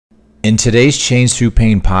In today's Change Through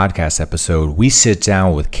Pain podcast episode, we sit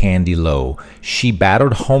down with Candy Lowe. She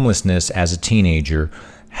battled homelessness as a teenager,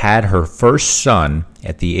 had her first son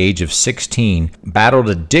at the age of 16, battled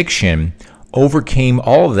addiction, overcame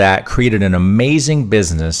all of that, created an amazing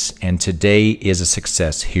business, and today is a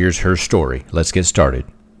success. Here's her story. Let's get started.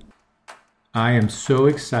 I am so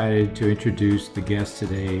excited to introduce the guest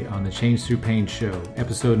today on the Change Through Pain show,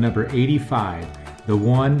 episode number 85, the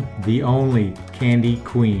one, the only Candy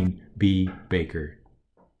Queen B. Baker.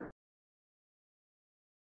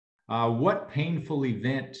 What painful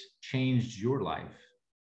event changed your life?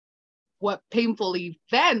 What painful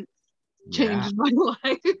event changed my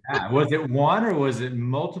life? Yeah. Was it one or was it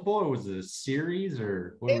multiple or was it a series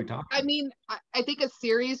or what are we talking about? I think a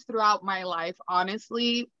series throughout my life,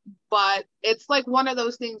 honestly, but it's like one of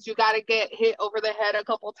those things you got to get hit over the head a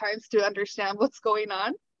couple times to understand what's going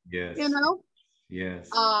on. Yes. You know? Yes.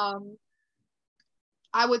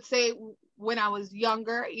 I would say when I was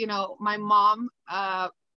younger, my mom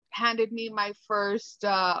handed me my first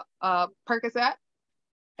Percocet,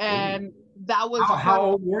 and that was how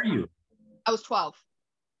old were you? I was 12.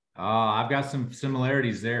 Oh, I've got some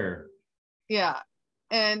similarities there. Yeah.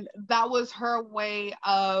 And that was her way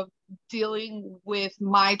of dealing with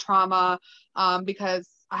my trauma, because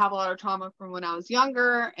I have a lot of trauma from when I was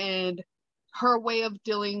younger, and her way of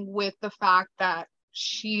dealing with the fact that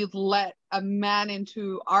she let a man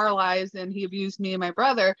into our lives and he abused me and my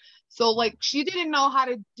brother. So like, she didn't know how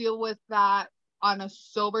to deal with that on a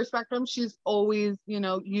sober spectrum. She's always,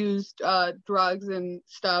 used drugs and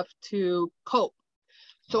stuff to cope.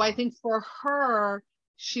 So I think for her,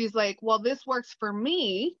 she's like, well, this works for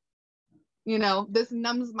me. This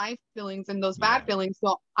numbs my feelings and those bad feelings.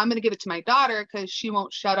 So I'm going to give it to my daughter because she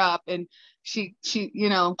won't shut up. And she's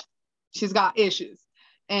got issues.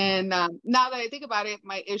 And now that I think about it,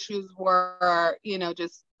 my issues were,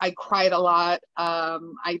 just, I cried a lot. I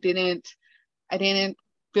didn't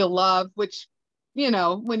feel love, which,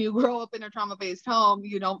 when you grow up in a trauma-based home,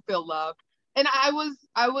 you don't feel love. And I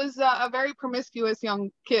was a very promiscuous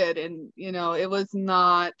young kid, and, it was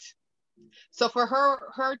not. So for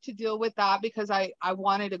her to deal with that, because I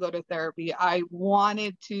wanted to go to therapy. I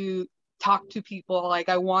wanted to talk to people. Like,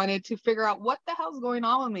 I wanted to figure out what the hell's going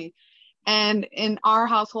on with me. And in our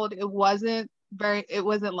household, it wasn't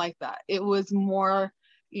like that. It was more,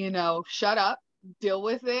 shut up, deal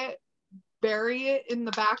with it, bury it in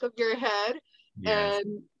the back of your head, and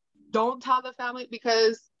don't tell the family,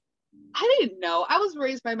 because I didn't know. I was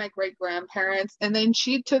raised by my great-grandparents, and then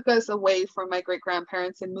she took us away from my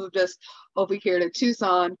great-grandparents and moved us over here to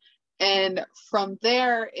Tucson. And from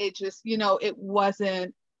there, it just, it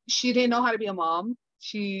wasn't, she didn't know how to be a mom.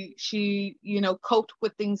 She coped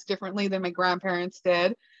with things differently than my grandparents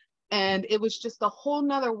did. And it was just a whole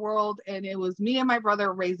nother world. And it was me and my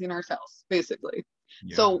brother raising ourselves, basically.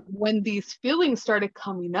 Yeah. So when these feelings started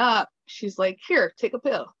coming up, she's like, here, take a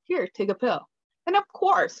pill. Here, take a pill. And of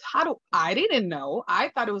course, I didn't know. I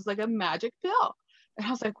thought it was like a magic pill. And I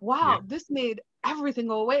was like, wow, this made everything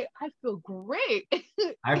go away. I feel great.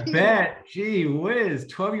 I bet. Gee whiz,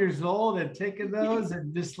 12 years old and taking those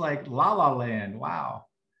and just like la la land. Wow.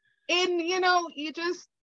 And,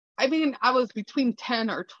 I was between 10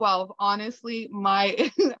 or 12. Honestly,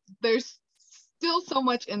 there's still so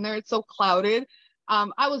much in there. It's so clouded.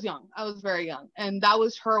 I was young. I was very young. And that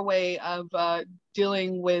was her way of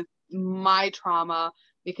dealing with my trauma,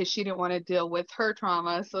 because she didn't want to deal with her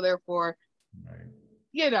trauma. So therefore,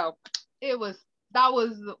 that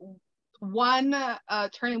was one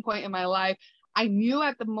turning point in my life. I knew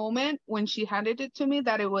at the moment when she handed it to me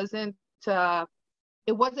that it wasn't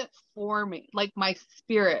for me. Like, my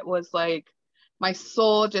spirit was like, my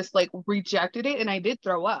soul just like rejected it, and I did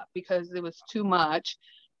throw up because it was too much.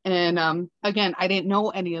 And again, I didn't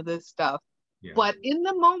know any of this stuff. But in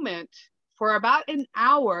the moment, for about an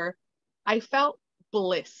hour, I felt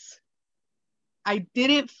bliss. I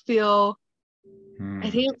didn't feel,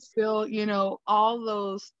 all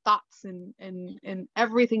those thoughts and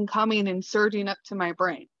everything coming and surging up to my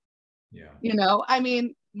brain.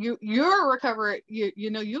 You're recovered.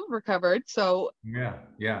 You've recovered. So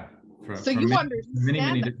So you understand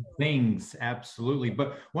many different things. Absolutely.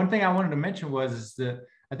 But one thing I wanted to mention is that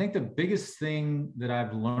I think the biggest thing that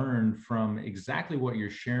I've learned from exactly what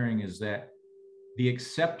you're sharing is that the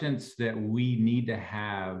acceptance that we need to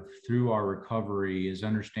have through our recovery is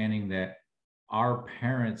understanding that our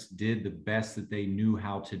parents did the best that they knew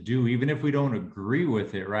how to do, even if we don't agree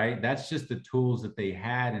with it, right? That's just the tools that they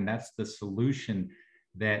had. And that's the solution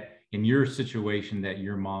that in your situation that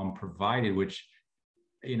your mom provided, which,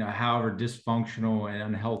 however dysfunctional and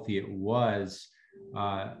unhealthy it was,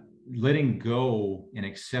 letting go and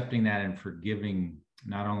accepting that and forgiving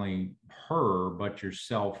not only her but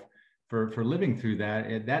yourself for living through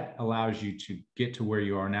that, that allows you to get to where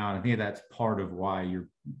you are now. And I think that's part of why you're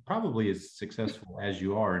probably as successful as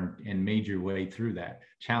you are, and made your way through that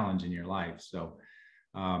challenge in your life. So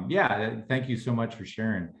yeah, thank you so much for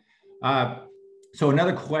sharing. So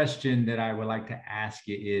another question that I would like to ask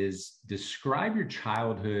you is, describe your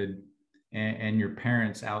childhood and your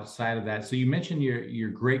parents outside of that. So you mentioned your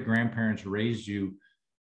great grandparents raised you.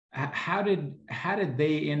 How did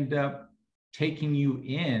they end up taking you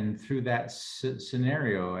in through that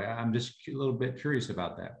scenario? I'm just a little bit curious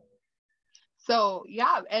about that. So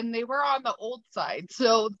yeah, and they were on the old side.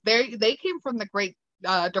 So they came from the Great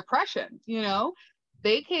Depression, you know.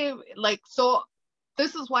 They came like, so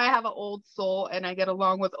this is why I have an old soul and I get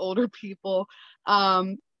along with older people.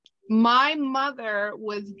 My mother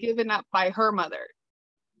was given up by her mother.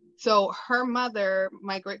 So her mother,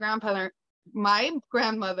 my great grandfather, my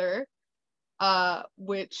grandmother,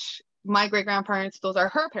 which my great grandparents, those are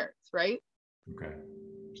her parents, right? Okay.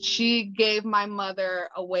 She gave my mother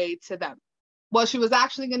away to them. Well, she was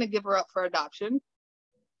actually going to give her up for adoption.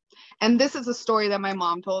 And this is a story that my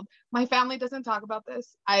mom told. My family doesn't talk about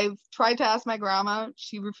this. I've tried to ask my grandma.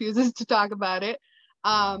 She refuses to talk about it.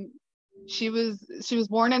 She was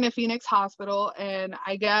born in a Phoenix hospital. And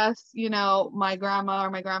I guess, you know, my grandma or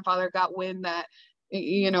my grandfather got wind that,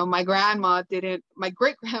 you know, my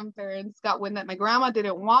great grandparents got wind that my grandma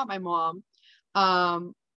didn't want my mom.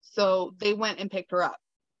 So they went and picked her up.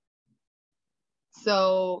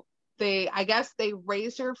 So I guess they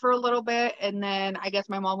raised her for a little bit, and then I guess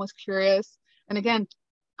my mom was curious. And again,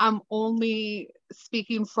 I'm only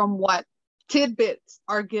speaking from what tidbits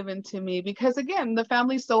are given to me, because again, the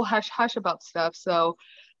family's so hush hush about stuff. So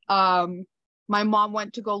my mom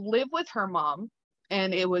went to go live with her mom,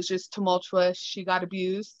 and it was just tumultuous. She got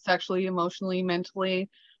abused sexually, emotionally, mentally.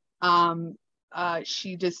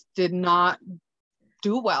 She just did not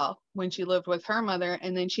do well when she lived with her mother.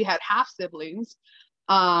 And then she had half siblings.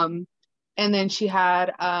 And then she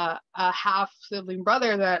had a half sibling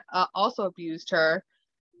brother that also abused her.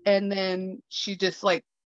 And then she just like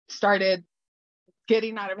started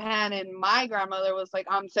getting out of hand. And my grandmother was like,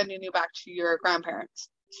 I'm sending you back to your grandparents.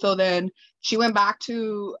 So then she went back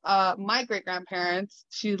to my great grandparents.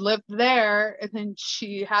 She lived there. And then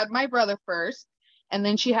she had my brother first. And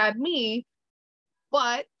then she had me,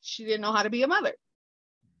 but she didn't know how to be a mother.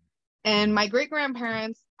 And my great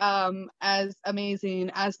grandparents, as amazing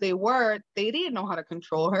as they were, they didn't know how to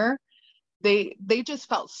control her. They just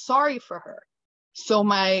felt sorry for her. So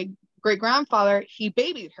my great grandfather, he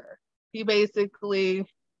babied her. He basically,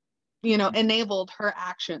 you know, enabled her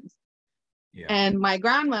actions. Yeah. And my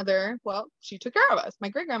grandmother, well, she took care of us. My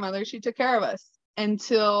great grandmother, she took care of us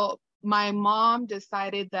until my mom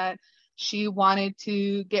decided that she wanted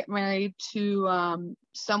to get married to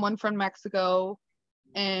someone from Mexico.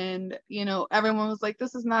 And, you know, everyone was like,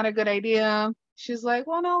 this is not a good idea. She's like,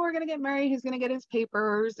 well, no, we're going to get married. He's going to get his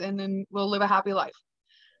papers and then we'll live a happy life.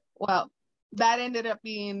 Well, that ended up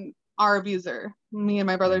being our abuser, me and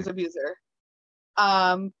my brother's abuser.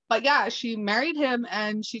 But yeah, she married him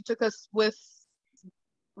and she took us with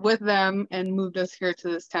them and moved us here to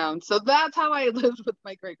this town. So that's how I lived with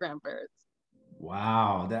my great grandparents.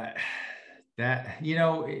 Wow. That, you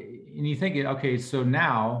know, and you think, okay, so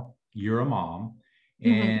now you're a mom.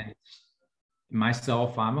 And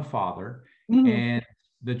myself, I'm a father, and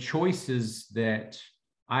the choices that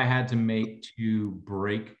I had to make to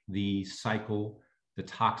break the cycle, the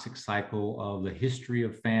toxic cycle of the history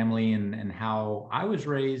of family and how I was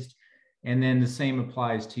raised. And then the same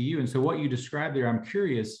applies to you. And so what you described there, I'm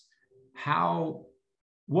curious,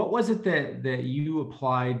 what was it that you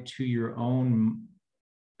applied to your own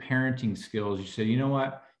parenting skills? You said, you know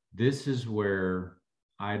what, this is where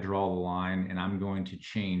I draw the line and I'm going to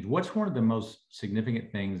change. What's one of the most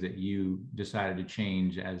significant things that you decided to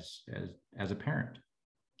change as a parent?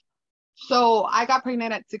 So I got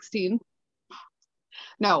pregnant at 16.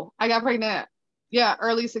 No, I got pregnant,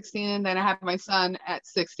 early 16, and then I had my son at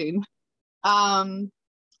 16. Wow.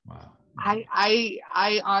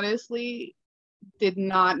 I honestly did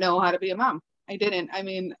not know how to be a mom. I didn't. I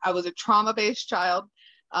mean, I was a trauma-based child.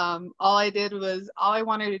 All I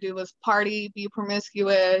wanted to do was party, be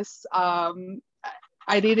promiscuous. I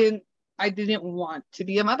didn't want to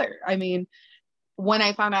be a mother. I mean, when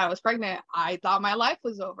I found out I was pregnant, I thought my life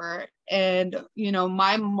was over. And, you know,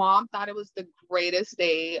 my mom thought it was the greatest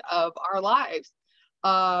day of our lives,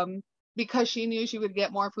 because she knew she would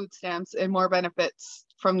get more food stamps and more benefits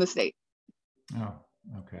from the state. Oh,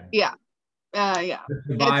 okay. Yeah. Yeah.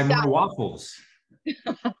 Buy more waffles.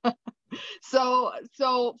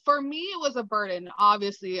 So for me, it was a burden.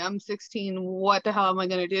 Obviously, I'm 16. What the hell am I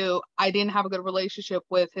going to do? I didn't have a good relationship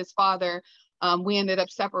with his father. We ended up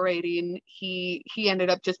separating. He ended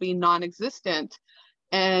up just being non-existent.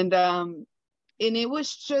 And it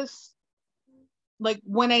was just like,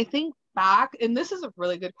 when I think back, and this is a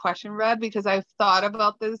really good question, Red, because I've thought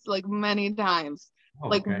about this like many times.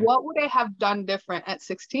 Like, Okay. what would I have done different at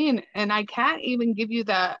 16? And I can't even give you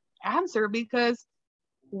that answer, because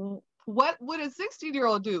what would a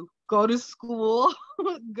 16-year-old do? Go to school,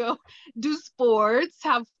 go do sports,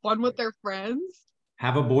 have fun with their friends,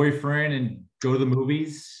 Have a boyfriend and go to the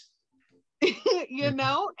movies. you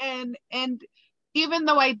know? And even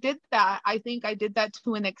though I did that, I think I did that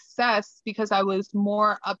to an excess, because I was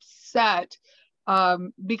more upset,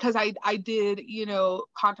 because I did,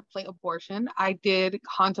 contemplate abortion. I did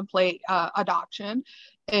contemplate adoption.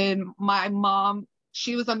 And my mom,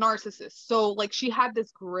 she was a narcissist. So like, she had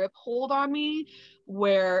this grip hold on me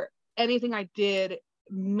where anything I did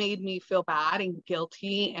made me feel bad and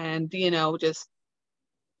guilty, and, just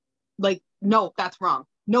like, no, that's wrong.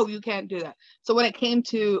 No, you can't do that. So when it came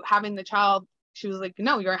to having the child, she was like,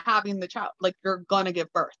 no, you're having the child. Like, you're going to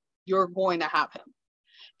give birth. You're going to have him.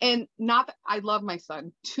 And not that I love my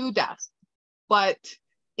son to death, but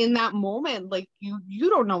in that moment, like, you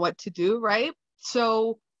don't know what to do, right?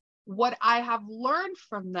 So what I have learned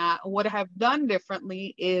from that, what I have done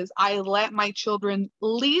differently, is I let my children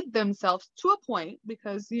lead themselves to a point,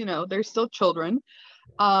 because they're still children,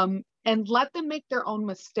 and let them make their own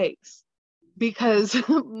mistakes, because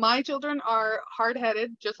my children are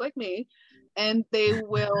hard-headed just like me, and they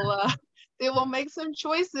will make some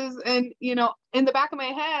choices. And in the back of my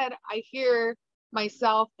head, I hear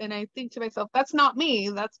myself and I think to myself, that's not me,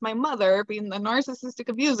 that's my mother being the narcissistic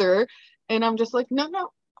abuser. And I'm just like, no, no,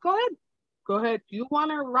 go ahead, you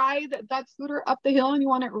want to ride that scooter up the hill and you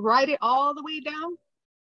want to ride it all the way down,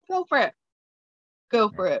 go for it, go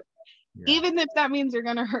for it. Yeah. Even if that means you're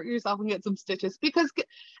going to hurt yourself and get some stitches, because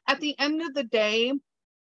at the end of the day,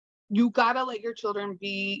 you got to let your children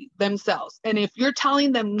be themselves. And if you're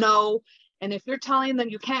telling them no, and if you're telling them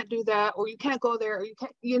you can't do that, or you can't go there, or you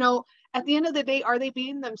can't, at the end of the day, are they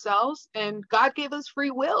being themselves? And God gave us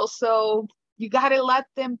free will. So you got to let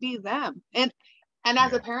them be them. And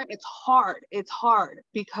as a parent, it's hard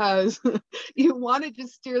because you want to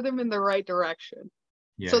just steer them in the right direction.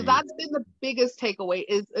 So that's been the biggest takeaway,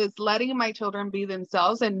 is letting my children be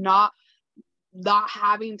themselves, and not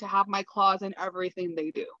having to have my claws in everything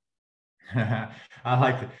they do. I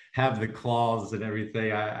like to have the claws and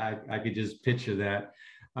everything. I could just picture that.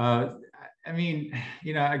 I mean,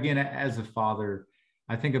 again, as a father,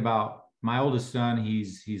 I think about my oldest son.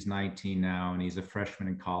 He's 19 now, and he's a freshman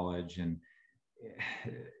in college, and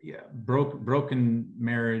broken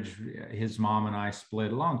marriage. His mom and I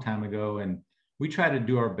split a long time ago, and we try to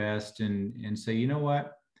do our best and say, you know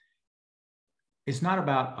what? It's not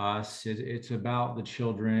about us. It's about the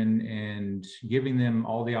children, and giving them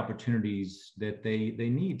all the opportunities that they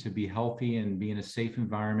need to be healthy and be in a safe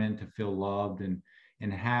environment, to feel loved, and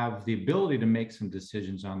have the ability to make some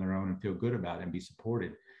decisions on their own and feel good about it and be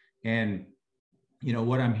supported. And,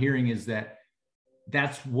 what I'm hearing is that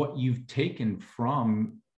that's what you've taken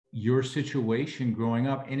from your situation growing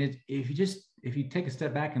up. And if you take a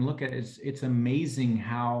step back and look at it, it's amazing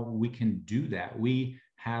how we can do that. We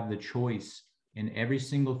have the choice in every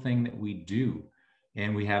single thing that we do.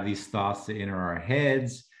 And we have these thoughts that enter our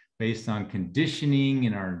heads based on conditioning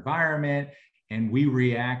in our environment, and we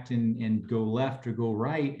react and go left or go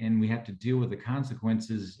right, and we have to deal with the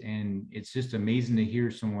consequences. And it's just amazing to hear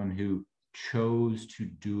someone who chose to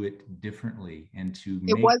do it differently and to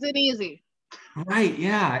it wasn't easy. Right.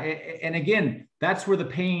 Yeah. And again, that's where the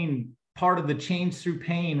pain, part of the change through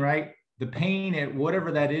pain, right? The pain at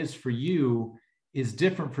whatever that is for you is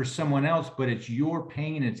different for someone else, but it's your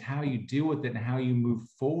pain. It's how you deal with it and how you move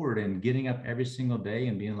forward, and getting up every single day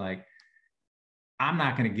and being like, I'm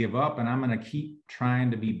not going to give up, and I'm going to keep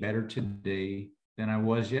trying to be better today than I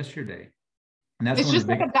was yesterday. And that's it's just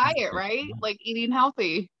like a diet, right? Like eating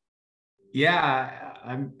healthy. Yeah.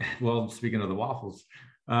 Well, speaking of the waffles,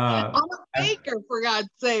 I'm a baker, for God's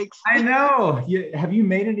sakes. I know. Have you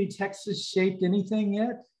made any Texas shaped anything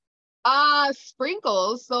yet?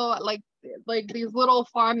 Sprinkles. So like these little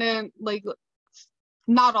fondant, like,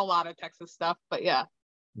 not a lot of Texas stuff, but yeah.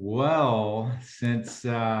 Well, since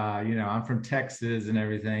I'm from Texas and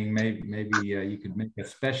everything, maybe you could make a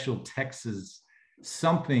special Texas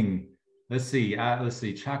something. Let's see,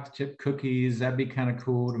 chocolate chip cookies. That'd be kind of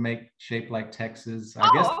cool to make shaped like Texas. I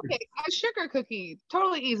guess. Okay, a sugar cookie,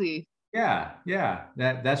 totally easy. Yeah.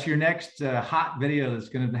 That's your next hot video that's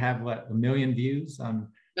going to have what, 1 million views on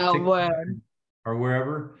Oh, TikTok boy. or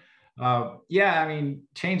wherever. Yeah, I mean,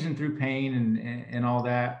 changing through pain and all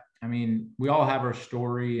that. I mean, we all have our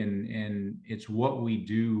story, and it's what we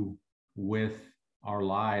do with our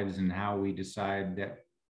lives and how we decide that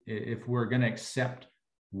if we're going to accept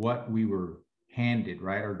what we were handed,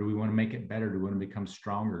 right? Or do we want to make it better? Do we want to become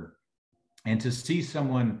stronger? And to see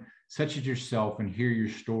someone such as yourself and hear your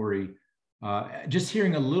story, just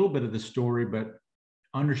hearing a little bit of the story, but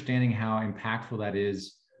understanding how impactful that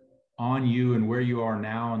is on you and where you are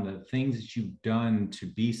now and the things that you've done to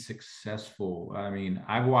be successful. I mean,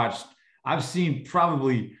 I've seen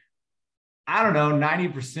probably, I don't know,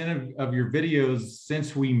 90% of your videos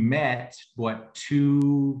since we met, what,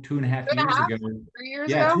 two and a half Two and a years half, ago? 3 years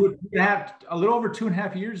Yeah, ago. two and a half, a little over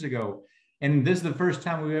 2.5 years ago. And this is the first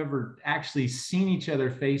time we've ever actually seen each other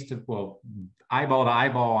face to, well, eyeball to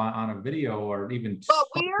eyeball on a video or even But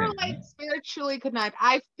we are spoken. like spiritually connected.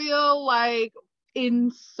 I feel like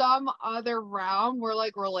in some other realm we're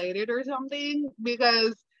like related or something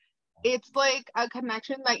because it's like a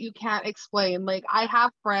connection that you can't explain. Like I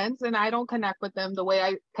have friends and I don't connect with them the way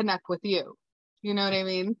I connect with you. You know what I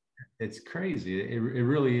mean? It's crazy. It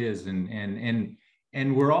really is. And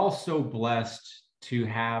we're all so blessed to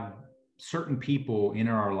have certain people in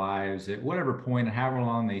our lives at whatever point, however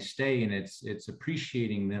long they stay. And it's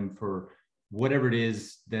appreciating them for whatever it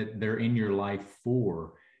is that they're in your life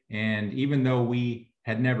for. And even though we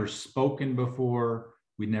had never spoken before,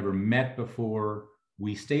 we'd never met before,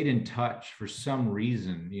 we stayed in touch for some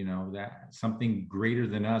reason, that something greater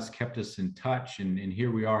than us kept us in touch. And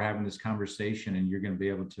here we are having this conversation, and you're going to be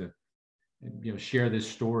able to share this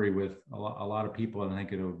story with a lot of people, and I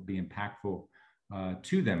think it'll be impactful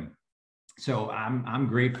to them. So I'm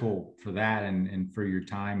grateful for that, and for your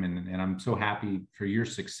time, and I'm so happy for your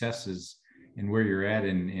successes and where you're at.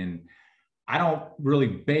 And I don't really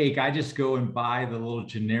bake. I just go and buy the little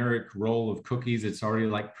generic roll of cookies. It's already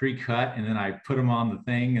like pre-cut, and then I put them on the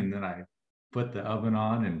thing, and then I put the oven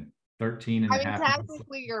on, and 13 and I a mean, half minutes.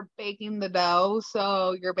 technically you're baking the dough,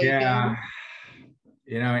 so you're baking.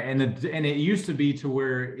 Yeah, and it used to be to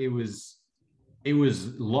where it was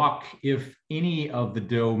luck if any of the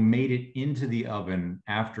dough made it into the oven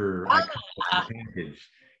after I cut the Ah, package.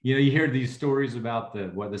 You hear these stories about the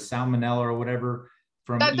salmonella or whatever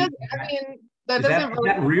from that does. eating I that. mean, that Is that doesn't is really.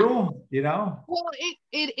 that real? You know? Well,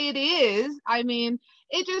 it is. I mean,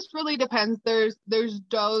 it just really depends. There's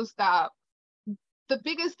doughs that the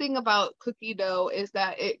biggest thing about cookie dough is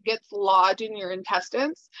that it gets lodged in your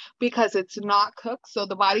intestines because it's not cooked, so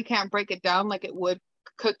the body can't break it down like it would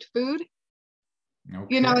cooked food.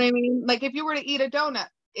 You know Okay. what I mean? Like if you were to eat a donut,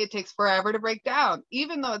 it takes forever to break down.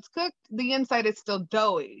 Even though it's cooked, the inside is still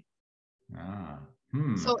doughy. Ah,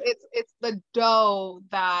 hmm. So it's the dough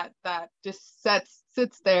that just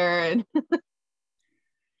sits there and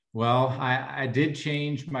Well, I did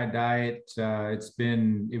change my diet.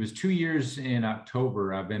 It was 2 years in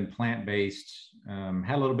October. I've been plant-based,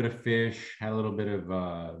 had a little bit of fish, had a little bit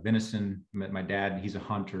of venison. Met my dad, he's a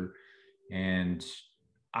hunter. And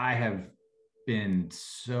I have been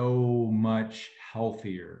so much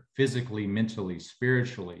healthier physically, mentally,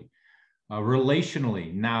 spiritually,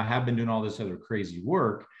 relationally. Now I have been doing all this other crazy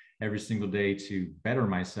work every single day to better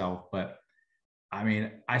myself. But I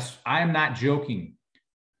mean, I am not joking.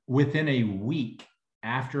 Within a week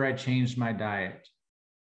after I changed my diet,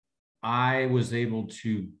 I was able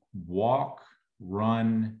to walk,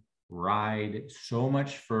 run, ride so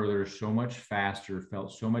much further, so much faster,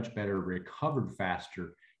 felt so much better, recovered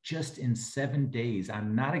faster just in 7 days.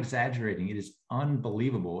 I'm not exaggerating. It is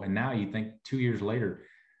unbelievable. And now you think 2 years later,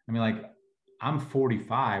 I mean, like I'm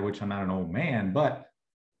 45, which I'm not an old man, but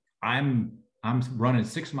I'm running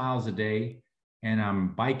 6 miles a day, and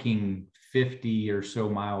I'm biking 50 or so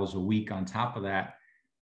miles a week on top of that.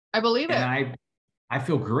 I believe And it. I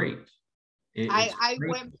feel great. I It's I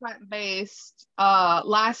great. went plant-based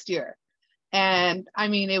last year and I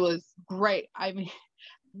mean it was great. I mean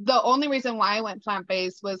the only reason why I went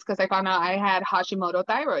plant-based was because I found out I had Hashimoto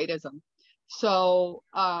thyroidism. So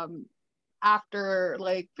after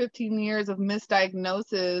like 15 years of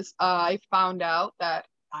misdiagnosis, I found out that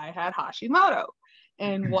I had Hashimoto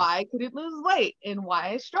and why I couldn't lose weight and why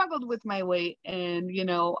I struggled with my weight. And,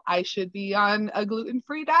 I should be on a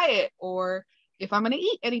gluten-free diet, or if I'm going to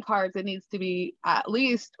eat any carbs, it needs to be at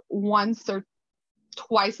least once or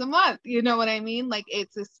twice a month. You know what I mean? Like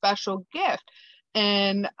it's a special gift.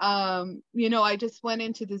 And I just went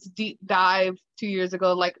into this deep dive 2 years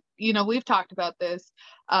ago. Like, we've talked about this,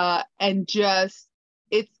 and just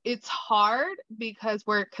it's hard because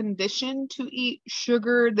we're conditioned to eat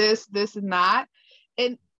sugar, this, and that.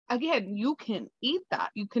 And again, you can eat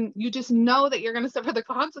that. You just know that you're going to suffer the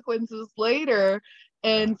consequences later.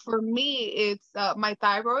 Yeah. And for me, it's my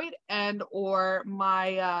thyroid and or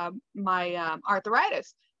my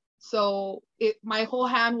arthritis. So my whole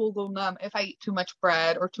hand will go numb if I eat too much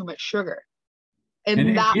bread or too much sugar.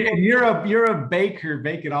 And that will, you're a baker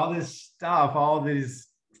baking all this stuff, all these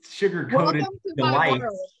sugar coated welcome to my world.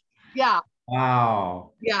 delights. Yeah.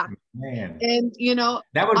 Wow. Yeah. Man. And that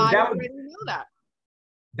I would already knew that.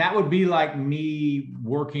 that would be like me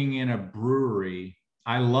working in a brewery.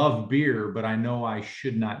 I love beer, but I know I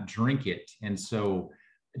should not drink it. And so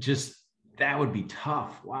just that would be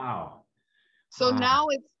tough. Wow. So Wow.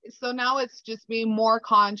 now it's just being more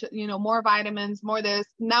conscious, more vitamins, more this.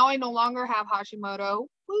 Now I no longer have Hashimoto,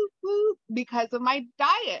 woo, woo, because of my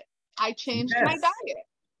diet. I changed my Yes. diet.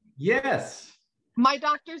 Yes. My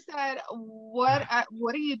doctor said, "What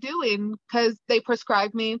are you doing?" Because they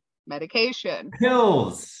prescribed me medication.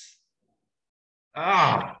 Pills.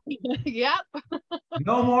 Ah, Yep.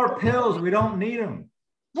 no more pills. We don't need them.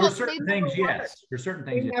 For Well, they certain never things, worked. yes. For certain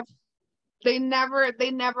They things, yes. never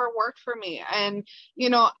they never worked for me. And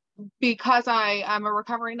because I'm a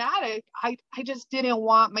recovering addict, I just didn't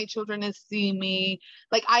want my children to see me.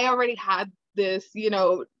 Like, I already had this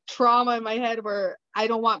trauma in my head where I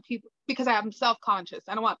don't want people, because I'm self-conscious,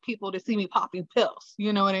 I don't want people to see me popping pills,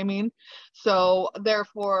 you know what I mean? So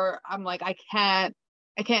therefore I'm like, I can't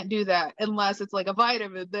do that unless it's like a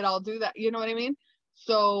vitamin, that I'll do that, you know what I mean?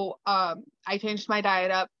 So I changed my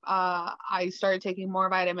diet up. I started taking more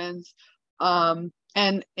vitamins, and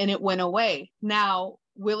it went away. Now,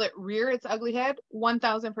 will it rear its ugly head?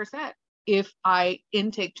 1000%, if I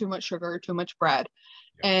intake too much sugar or too much bread.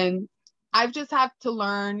 Yeah. And I've just have to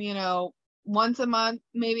learn, once a month,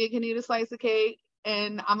 maybe I can eat a slice of cake,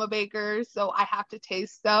 and I'm a baker, so I have to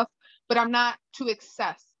taste stuff, but I'm not to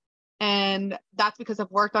excess. And that's because I've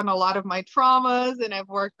worked on a lot of my traumas, and I've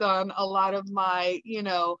worked on a lot of my,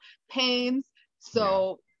 pains.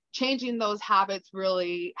 So changing those habits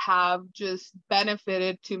really have just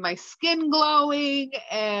benefited to my skin glowing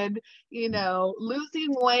and,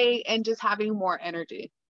 losing weight and just having more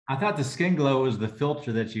energy. I thought the skin glow was the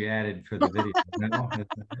filter that you added for the video.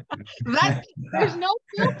 There's no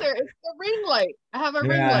filter. It's the ring light. I have a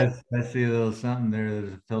ring light. Yeah, I see a little something there.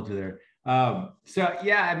 There's a filter there. So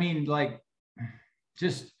yeah, I mean, like,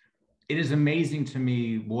 just it is amazing to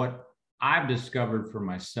me what I've discovered for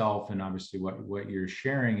myself, and obviously what you're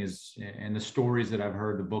sharing is, and the stories that I've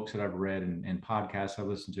heard, the books that I've read, and podcasts I've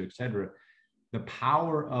listened to, etc. The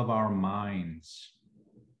power of our minds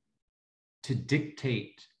to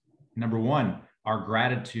dictate, number one, our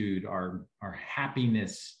gratitude, our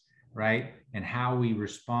happiness, right, and how we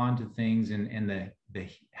respond to things, and the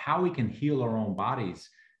how we can heal our own bodies.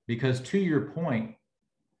 Because to your point,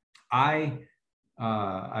 I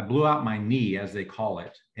blew out my knee, as they call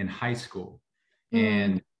it, in high school,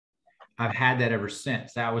 and I've had that ever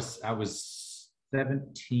since. I was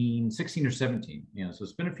 16 or 17, so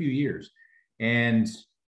it's been a few years, and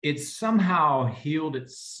it somehow healed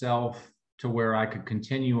itself to where I could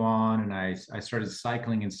continue on, and I started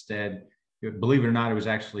cycling instead. Believe it or not, it was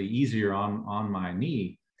actually easier on my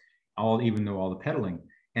knee, even though all the pedaling.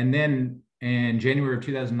 And then in January of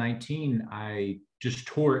 2019, I just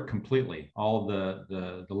tore it completely, all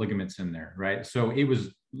the ligaments in there, right? So it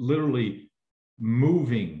was literally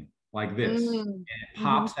moving like this, and it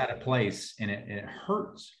pops out of place, and it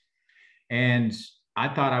hurts. And I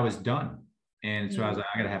thought I was done. And so I was like,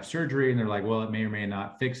 I got to have surgery. And they're like, well, it may or may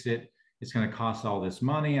not fix it. It's going to cost all this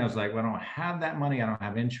money. I was like, well, I don't have that money. I don't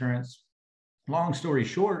have insurance. Long story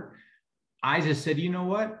short, I just said, you know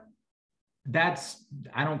what?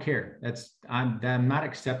 I don't care. I'm not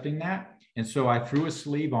accepting that. And so I threw a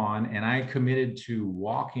sleeve on, and I committed to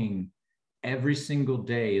walking every single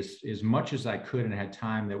day as much as I could, and had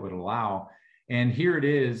time that would allow. And here it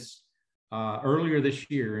is, earlier this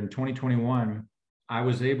year in 2021,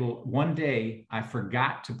 one day I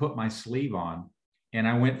forgot to put my sleeve on, and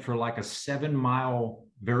I went for like a 7-mile,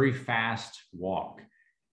 very fast walk.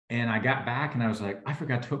 And I got back, and I was like, I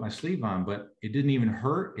forgot to put my sleeve on, but it didn't even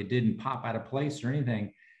hurt. It didn't pop out of place or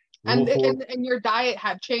anything. And your diet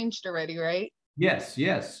had changed already, right? Yes,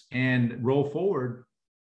 yes. And roll forward,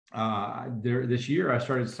 this year I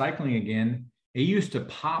started cycling again. It used to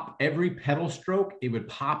pop every pedal stroke. It would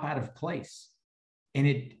pop out of place.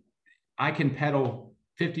 And I can pedal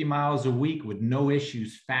 50 miles a week with no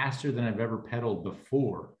issues, faster than I've ever pedaled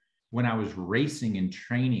before, when I was racing and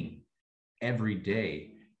training every day.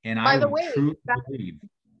 And by the way, truly believe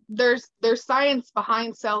there's science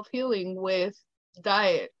behind self-healing with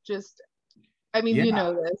diet. You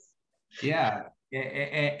know this. Yeah.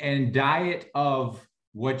 And diet of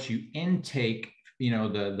what you intake,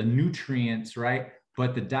 the nutrients, right?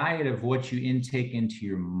 But the diet of what you intake into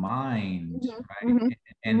your mind, Mm-hmm. right? Mm-hmm. Mm-hmm.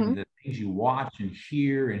 And the things you watch and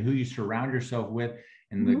hear and who you surround yourself with,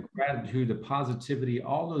 and Mm-hmm. the gratitude, the positivity,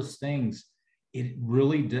 all those things, it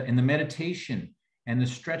really does. And the meditation and the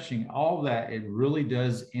stretching, all that, it really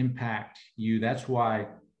does impact you. That's why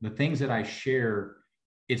the things that I share,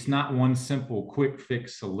 it's not one simple quick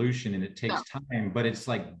fix solution and it No, takes time, but it's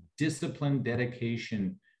like discipline,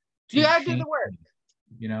 dedication you to gotta do change. the work.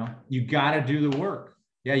 You got to do the work.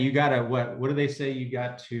 Yeah, you got to, what do they say? You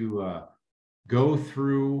got to go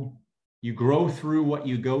through, you grow through what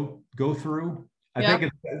you go through. I Yep.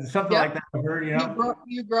 think it's something Yep. like that. I heard,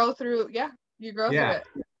 You grow through. Yeah, you grow through yeah, it.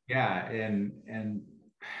 yeah, and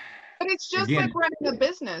But it's just again, like running a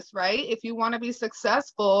business, right? If you want to be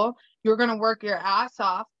successful, you're going to work your ass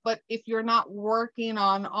off. But if you're not working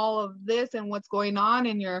on all of this and what's going on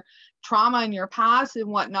in your trauma and your past and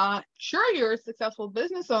whatnot, sure, you're a successful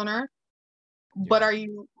business owner, but are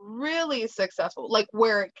you really successful? Like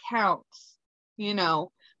where it counts,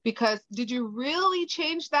 Because did you really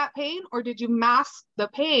change that pain, or did you mask the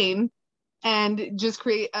pain and just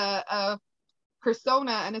create a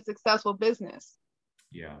persona and a successful business?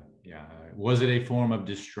 yeah, yeah. Was it a form of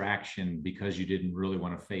distraction because you didn't really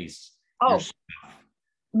want to face your Oh, stuff?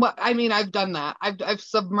 well, I mean, I've done that. I've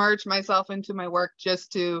submerged myself into my work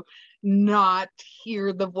just to not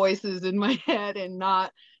hear the voices in my head and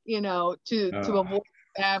not, to avoid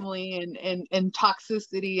family and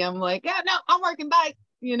toxicity. I'm like, yeah, no, I'm working. Bye.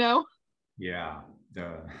 Yeah,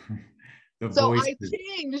 the So voice I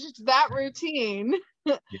changed that routine.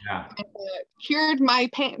 yeah, Cured my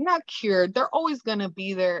pain. Not cured. They're always gonna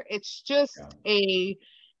be there. It's just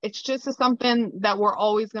something that we're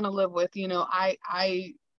always gonna live with.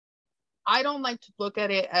 I don't like to look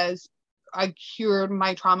at it as I cured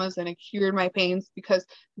my traumas and I cured my pains, because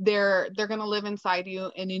they're gonna live inside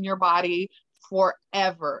you and in your body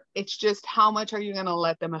forever. It's just how much are you gonna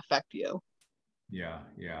let them affect you? yeah,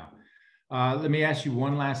 yeah. Let me ask you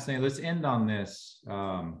one last thing. Let's end on this.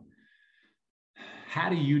 How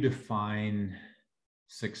do you define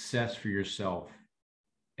success for yourself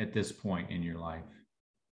at this point in your life?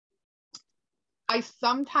 I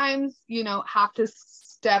sometimes, have to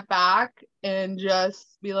step back and just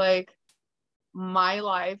be like, my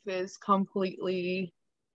life is completely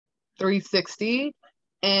 360.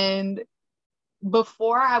 And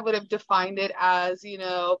before I would have defined it as,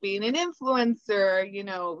 being an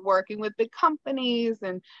influencer, working with big companies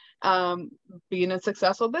and being a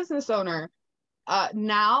successful business owner.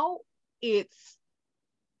 Now it's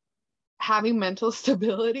having mental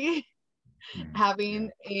stability, Yeah. having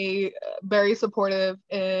a very supportive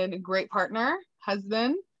and great partner,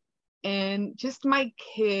 husband, and just my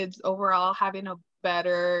kids overall having a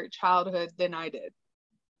better childhood than I did.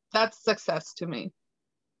 That's success to me.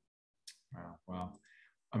 Wow. Well,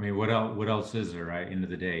 I mean, what else is there, right? End of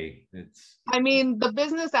the day, I mean, the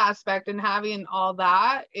business aspect and having all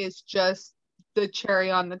that is just the cherry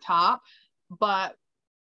on the top. But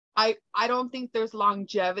I don't think there's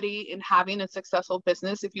longevity in having a successful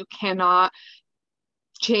business if you cannot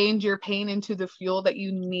change your pain into the fuel that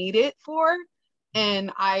you need it for.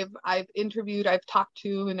 And I've interviewed, I've talked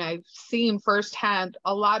to, and I've seen firsthand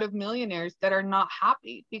a lot of millionaires that are not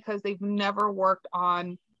happy because they've never worked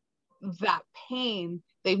on that pain.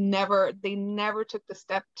 They never took the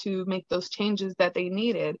step to make those changes that they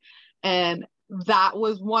needed. And that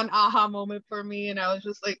was one aha moment for me. And I was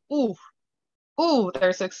just like, ooh,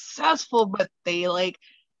 they're successful, but they like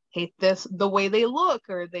hate this the way they look,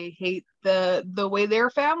 or they hate the way their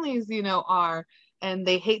families, are, and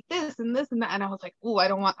they hate this and this and that. And I was like, ooh, I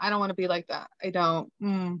don't want to be like that. I don't.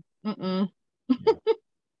 Mm-mm.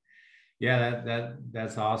 yeah, yeah.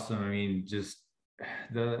 That's awesome. I mean, just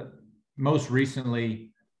the most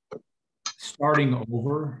recently starting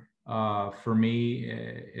over for me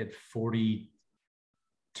at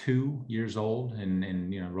 42 years old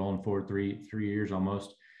and rolling forward three years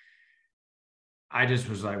almost. I just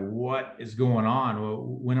was like, what is going on? Well,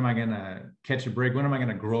 when am I going to catch a break? When am I going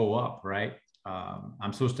to grow up? Right.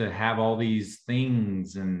 I'm supposed to have all these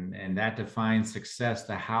things and that defines success,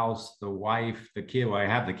 the house, the wife, the kid. Well, I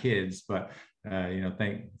have the kids, but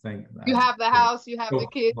think You have the house, you have the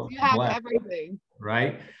kids, so you have blessed, everything.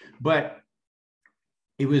 right? But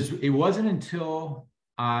it wasn't until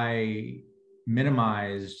I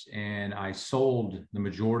minimized and I sold the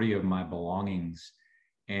majority of my belongings,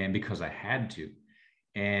 and because I had to,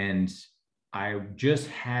 and I just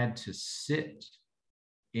had to sit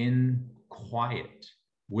in quiet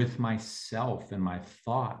with myself and my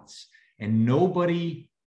thoughts, and nobody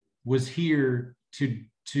was here to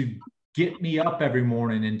get me up every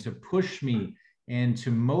morning and to push me and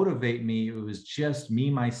to motivate me. It was just me,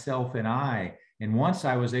 myself, and I. And once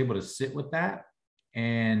I was able to sit with that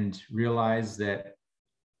and realize that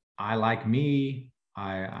I like me,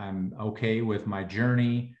 I'm okay with my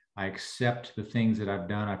journey, I accept the things that I've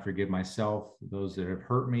done, I forgive myself, those that have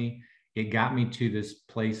hurt me, it got me to this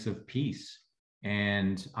place of peace.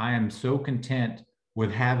 And I am so content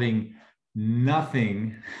with having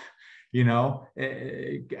nothing,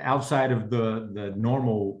 outside of the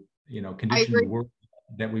normal, I conditioned agree. world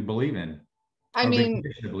that we believe in, I or been mean,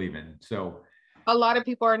 conditioned to believe in. So a lot of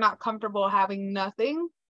people are not comfortable having nothing.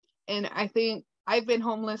 And I think I've been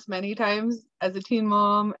homeless many times as a teen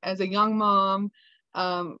mom, as a young mom,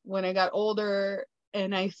 when I got older.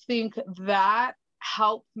 And I think that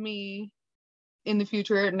helped me in the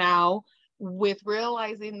future now with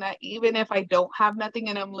realizing that even if I don't have nothing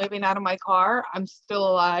and I'm living out of my car, I'm still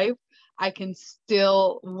alive. I can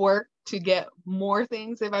still work to get more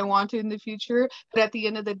things if I want to in the future. But at the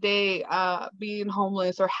end of the day, being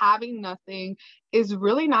homeless or having nothing is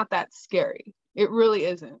really not that scary. It really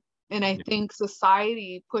isn't. And I think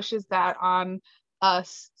society pushes that on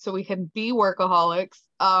us so we can be workaholics,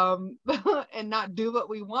 and not do what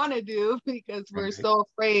we want to do because we're right. so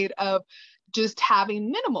afraid of just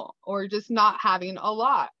having minimal or just not having a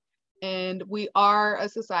lot. And we are a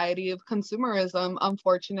society of consumerism,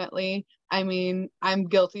 unfortunately. I mean, I'm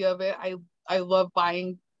guilty of it. I love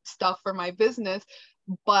buying stuff for my business,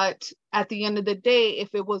 but at the end of the day,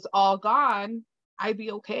 if it was all gone, I'd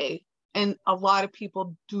be okay. And a lot of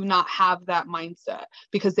people do not have that mindset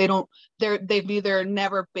because they've either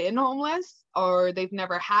never been homeless or they've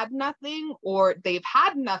never had nothing, or they've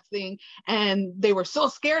had nothing and they were so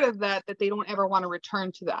scared of that they don't ever want to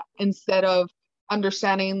return to that, instead of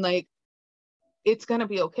understanding like it's going to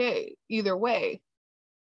be okay either way.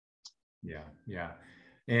 Yeah.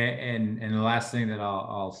 And the last thing that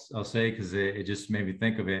I'll say, because it just made me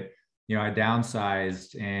think of it, I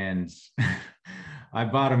downsized and I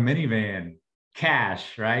bought a minivan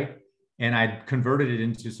cash, right? And I converted it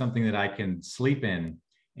into something that I can sleep in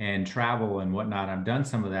and travel and whatnot. I've done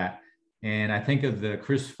some of that. And I think of the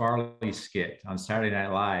Chris Farley skit on Saturday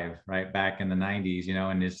Night Live, right back in the 90s,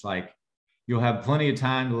 and it's like, you'll have plenty of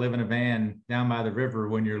time to live in a van down by the river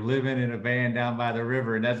when you're living in a van down by the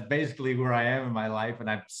river. And that's basically where I am in my life. And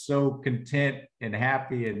I'm so content and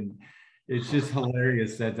happy. And it's just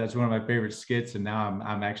hilarious that that's one of my favorite skits. And now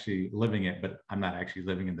I'm actually living it, but I'm not actually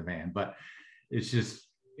living in the van. But it's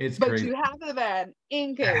But crazy. you have the van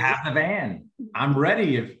in I case. have the van. I'm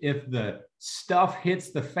ready. If the stuff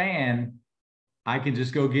hits the fan, I can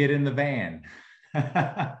just go get in the van.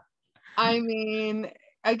 I mean,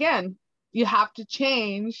 again, you have to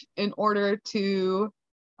change in order to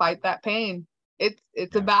fight that pain. It's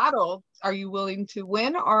a Yeah. battle. Are you willing to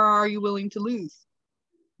win or are you willing to lose?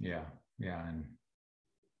 Yeah. And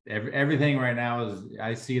everything right now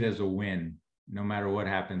I see it as a win. No matter what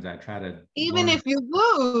happens, I try to Even learn. if you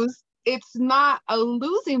lose, it's not a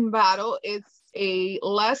losing battle. It's a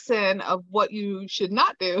lesson of what you should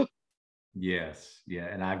not do. Yes. Yeah.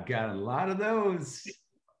 And I've got a lot of those.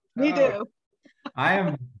 Me Oh, too. I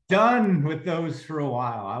am done with those for a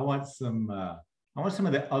while. I want some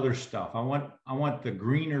of the other stuff. I want the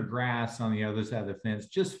greener grass on the other side of the fence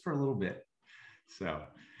just for a little bit. So,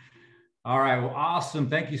 all right. Well, awesome.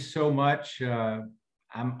 Thank you so much.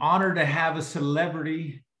 I'm honored to have a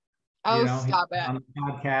celebrity, Oh, stop on it. the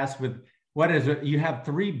podcast with, what is it? You have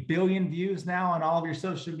 3 billion views now on all of your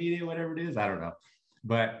social media, whatever it is. I don't know.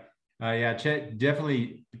 But yeah,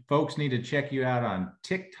 definitely folks need to check you out on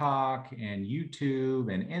TikTok and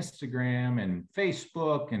YouTube and Instagram and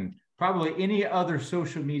Facebook and probably any other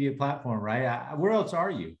social media platform, right? Where else are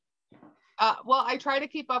you? Well, I try to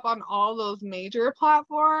keep up on all those major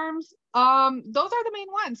platforms. Those are the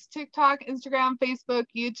main ones: TikTok, Instagram, Facebook,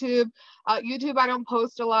 YouTube. YouTube, I don't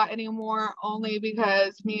post a lot anymore, only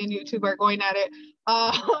because me and YouTube are going at it.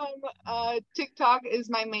 TikTok is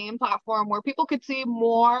my main platform where people could see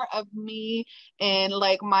more of me and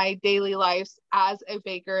like my daily lives as a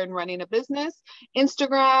baker and running a business.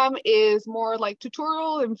 Instagram is more like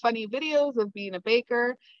tutorial and funny videos of being a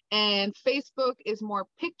baker. And Facebook is more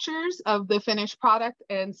pictures of the finished product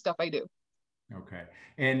and stuff I do. Okay.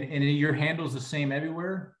 And your handle's the same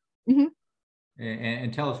everywhere? Mm-hmm.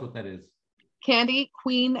 And tell us what that is. Candy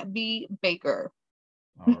Queen Bee Baker.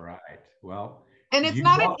 All right. Well, And it's you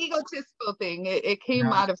not an all, egotistical thing. It came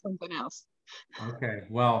no. out of something else. Okay.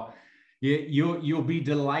 Well, You'll be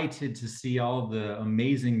delighted to see all the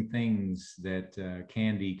amazing things that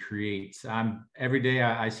Candy creates. Every day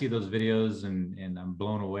I see those videos and I'm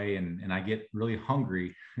blown away, and I get really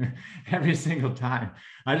hungry every single time.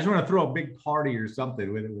 I just want to throw a big party or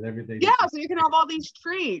something with everything. Yeah, so you can have all these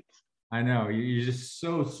treats. I know you're just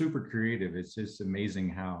so super creative. It's just amazing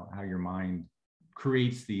how your mind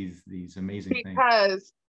creates these amazing things.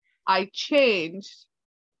 Because I changed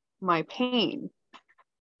my pain.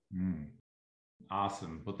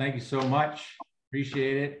 Awesome. Well, thank you so much.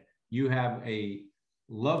 Appreciate it. You have a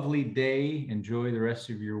lovely day. Enjoy the rest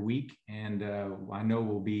of your week. And I know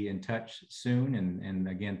we'll be in touch soon. And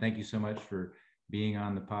again, thank you so much for being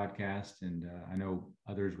on the podcast. And I know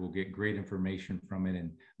others will get great information from it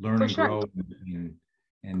and learn and grow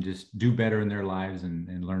and just do better in their lives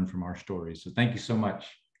and learn from our stories. So thank you so much.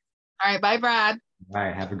 All right. Bye, Brad. All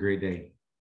right. Have a great day.